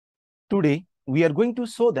Today, we are going to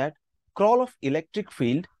show that curl of electric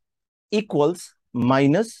field equals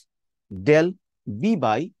minus del V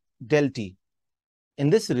by del T. In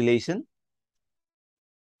this relation,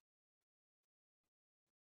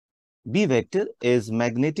 B vector is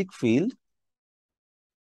magnetic field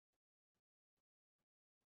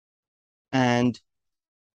and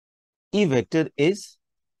E vector is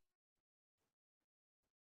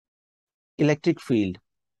electric field.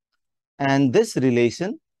 And this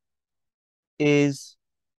relation is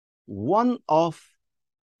one of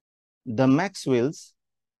the Maxwell's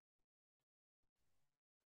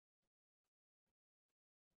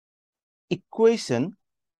equation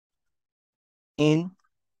in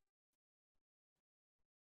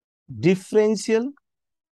differential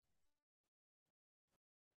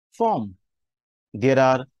form. There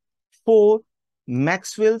are 4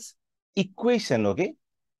 Maxwell's equation, okay?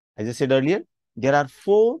 As I said earlier, there are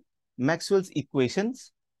 4 Maxwell's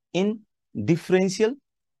equations in differential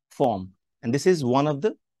form. And this is one of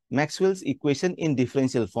the Maxwell's equation in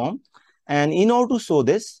differential form. And in order to show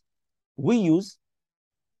this, we use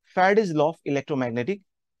Faraday's law of electromagnetic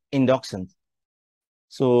induction.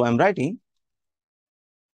 So I'm writing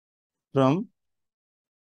from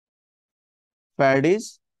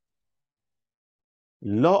Faraday's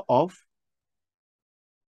law of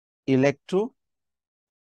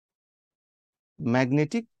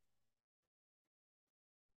electromagnetic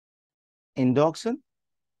induction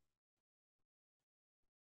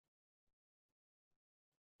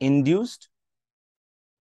induced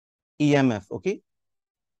EMF, okay,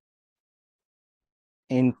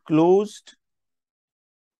 in closed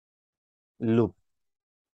loop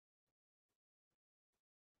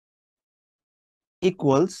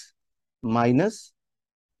equals minus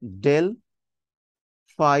del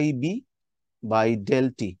phi B by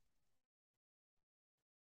del T.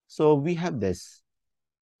 So we have this.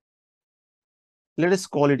 Let us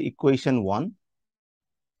call it equation 1.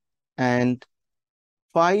 And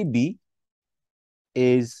phi B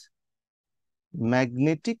is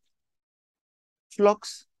magnetic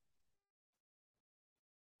flux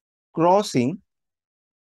crossing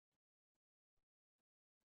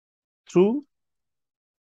through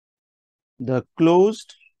the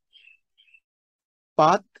closed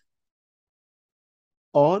path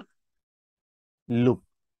or loop.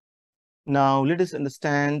 Now let us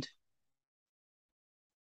understand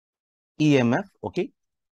EMF, okay?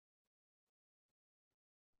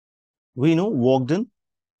 We know work done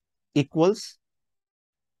equals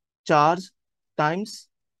charge times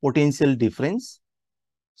potential difference.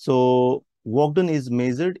 So work done is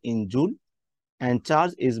measured in joule and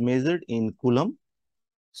charge is measured in coulomb.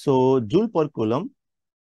 So joule per coulomb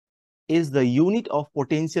is the unit of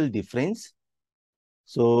potential difference.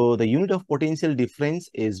 So the unit of potential difference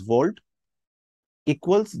is volt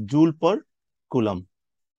equals joule per coulomb.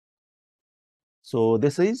 So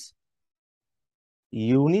this is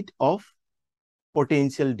unit of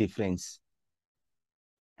potential difference.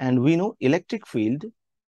 And we know electric field,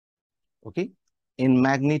 okay, in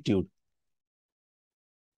magnitude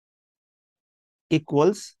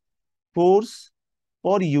equals force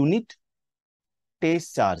per unit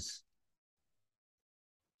test charge.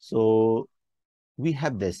 So we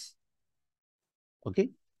have this, okay,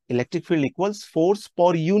 electric field equals force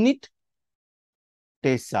per unit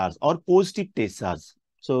test charge or positive test charge.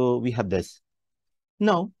 So we have this.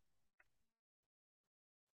 Now,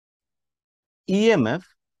 EMF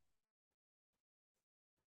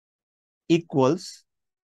equals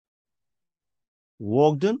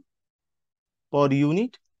work done per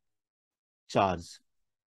unit charge.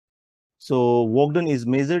 So work done is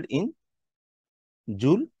measured in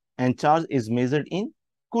joule and charge is measured in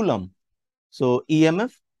coulomb. So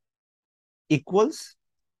EMF equals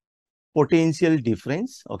potential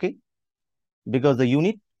difference, okay, because the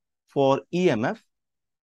unit for EMF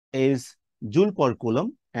is joule per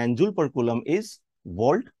coulomb and joule per coulomb is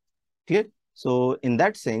volt, clear? So in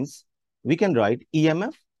that sense, we can write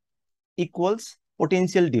EMF equals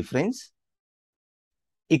potential difference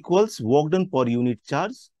equals work done per unit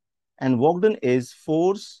charge, and work done is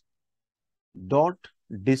force dot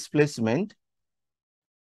displacement,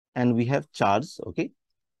 and we have charge, okay,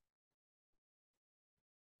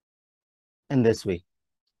 in this way.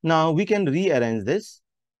 Now we can rearrange this.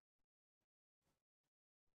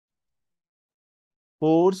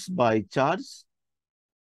 Force by charge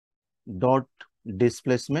dot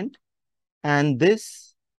displacement, and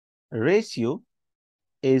this ratio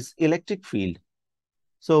is electric field.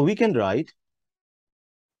 So we can write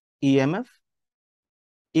EMF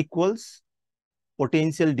equals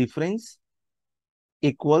potential difference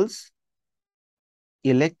equals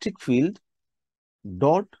electric field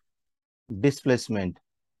dot displacement.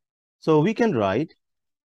 So we can write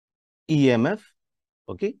EMF,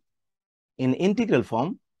 okay, in integral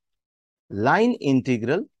form, line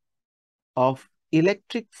integral of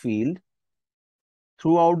electric field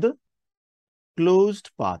throughout the closed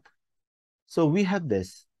path. So we have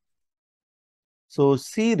this. So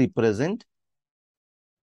C represent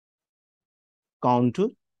contour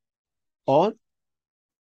or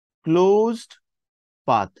closed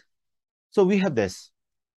path. So we have this.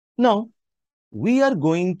 Now we are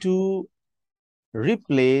going to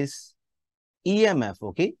replace EMF,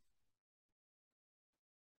 okay,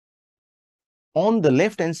 on the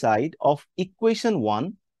left hand side of equation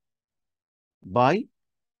 1 by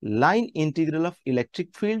line integral of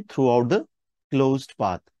electric field throughout the closed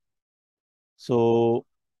path. So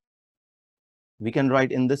we can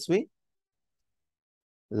write in this way,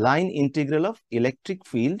 line integral of electric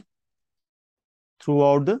field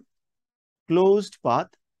throughout the closed path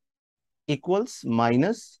equals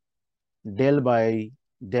minus del by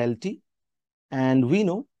del t, and we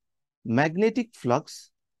know magnetic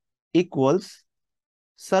flux equals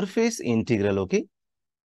surface integral, okay,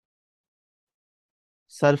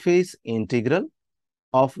 surface integral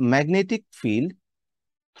of magnetic field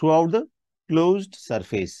throughout the closed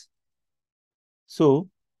surface. So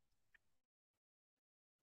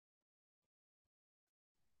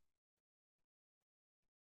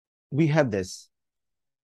we have this.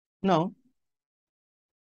 Now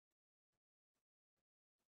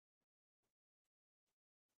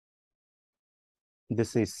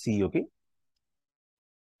this is C, okay.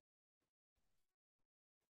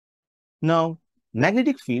 Now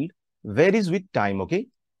magnetic field varies with time, okay,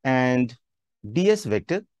 and ds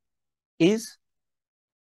vector is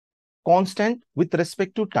constant with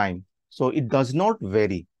respect to time. So it does not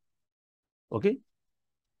vary, okay.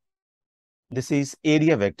 This is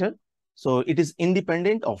area vector. So it is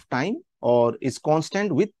independent of time or is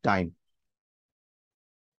constant with time.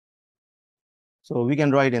 So we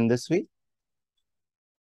can write in this way.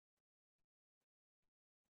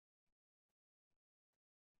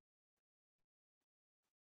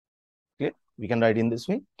 Okay, we can write in this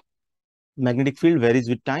way. Magnetic field varies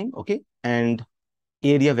with time, okay, and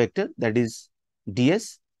area vector, that is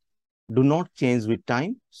ds, do not change with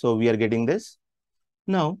time. So we are getting this.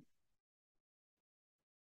 Now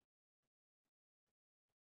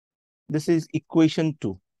this is equation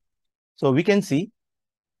 2. So we can see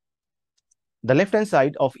the left hand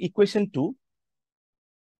side of equation 2,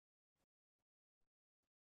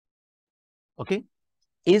 okay,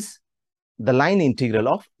 is the line integral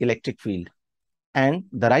of electric field, and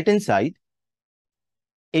the right hand side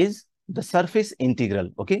is the surface integral,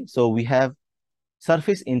 okay. So we have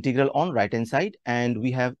surface integral on right hand side and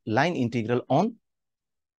we have line integral on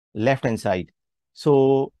left hand side.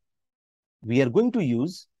 So we are going to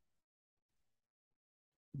use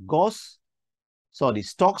Stokes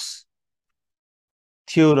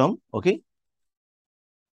theorem, okay.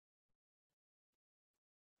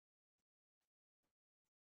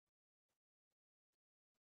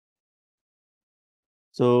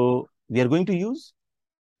 So we are going to use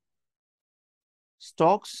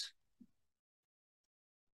Stokes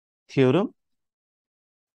theorem.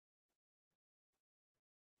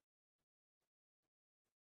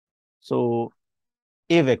 So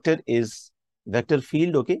A vector is vector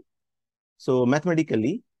field, okay. So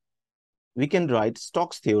mathematically, we can write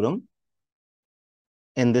Stokes theorem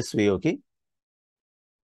in this way, okay.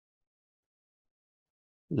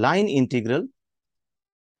 Line integral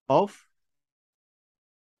of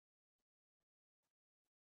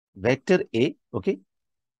vector A, okay,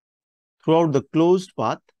 throughout the closed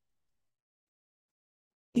path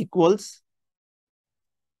equals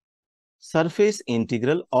surface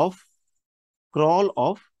integral of curl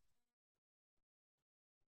of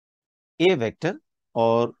A vector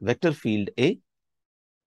or vector field A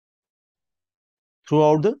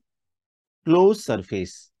throughout the closed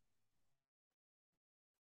surface.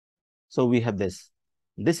 So we have this.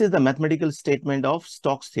 This is the mathematical statement of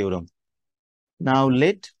Stokes theorem. Now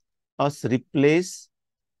let us replace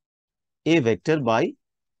A vector by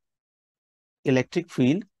electric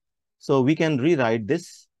field. So we can rewrite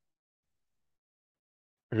this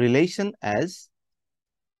relation as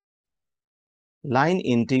line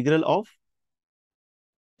integral of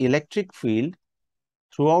electric field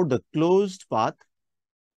throughout the closed path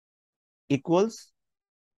equals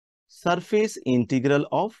surface integral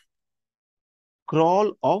of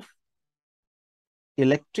curl of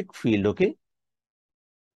electric field, okay,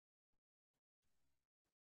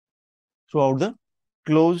 throughout the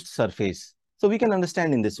closed surface. So we can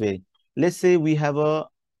understand in this way. Let's say we have a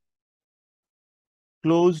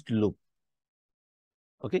closed loop,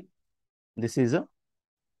 okay. This is a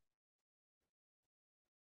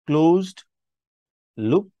closed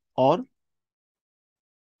loop or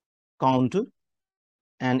contour,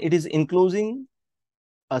 and it is enclosing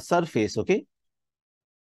a surface, okay?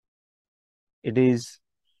 It is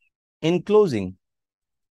enclosing.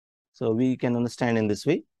 So we can understand in this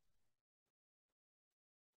way.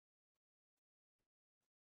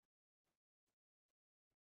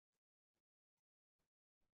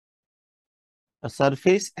 A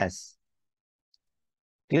surface S.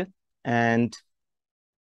 Clear? And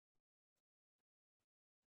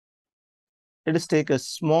let us take a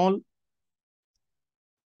small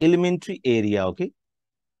elementary area, okay?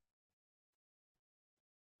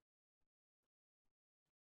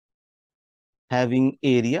 Having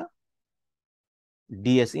area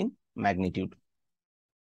ds in magnitude.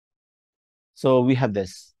 So we have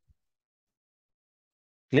this.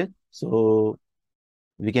 Clear? So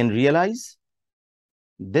we can realize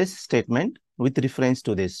this statement with reference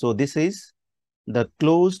to this. So this is the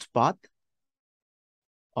closed path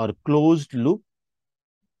or closed loop,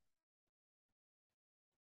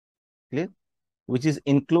 clear, which is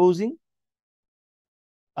enclosing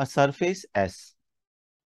a surface S.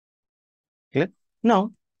 Clear?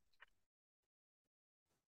 Now,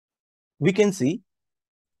 we can see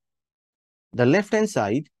the left-hand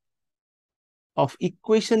side of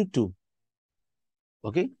equation 2,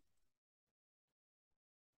 okay?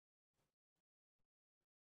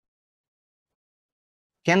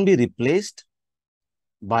 Can be replaced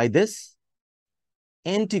by this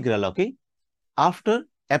integral, okay? After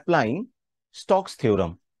applying Stokes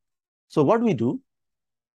theorem. So what we do,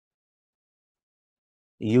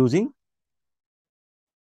 using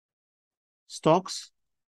Stokes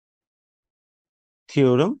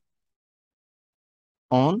theorem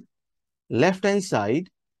on left-hand side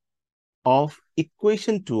of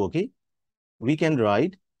equation 2, okay, we can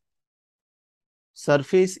write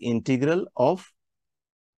surface integral of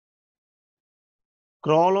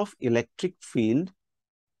curl of electric field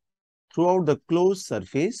throughout the closed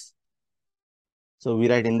surface. So we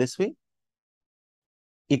write in this way,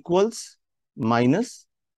 equals minus,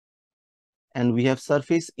 and we have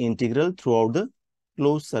surface integral throughout the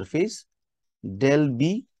closed surface del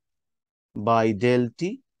B by del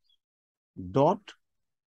T dot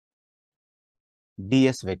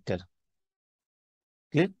ds vector.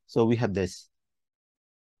 Clear? So we have this.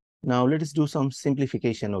 Now let us do some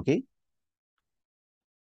simplification, okay?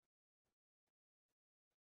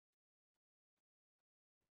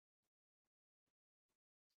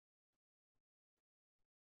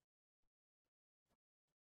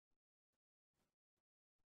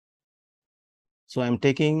 So I'm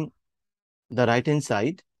taking the right-hand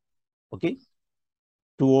side, okay,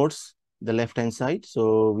 towards the left-hand side.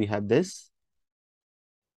 So we have this.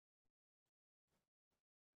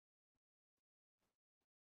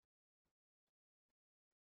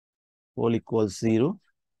 Whole equals 0.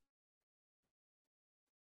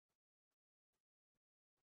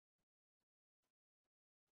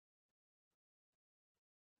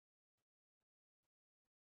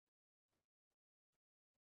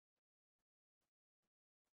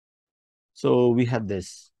 So we have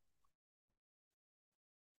this.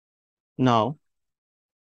 Now,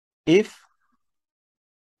 if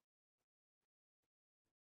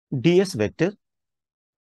ds vector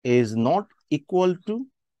is not equal to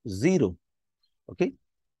 0, okay,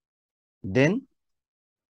 then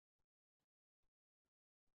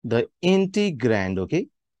the integrand, okay,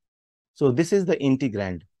 so this is the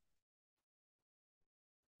integrand.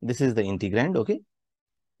 This is the integrand, okay.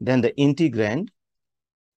 Then the integrand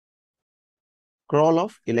curl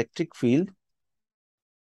of electric field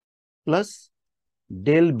plus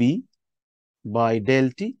del B by del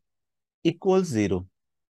T equals 0.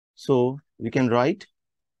 So we can write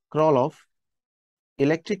curl of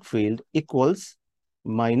electric field equals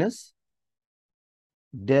minus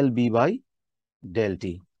del B by del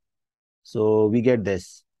T. So we get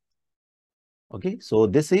this. Okay, so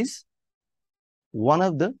this is one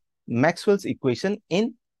of the Maxwell's equation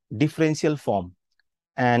in differential form.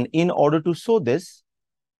 And in order to show this,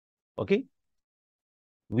 okay,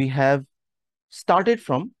 we have started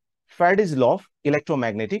from Faraday's law of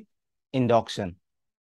electromagnetic induction.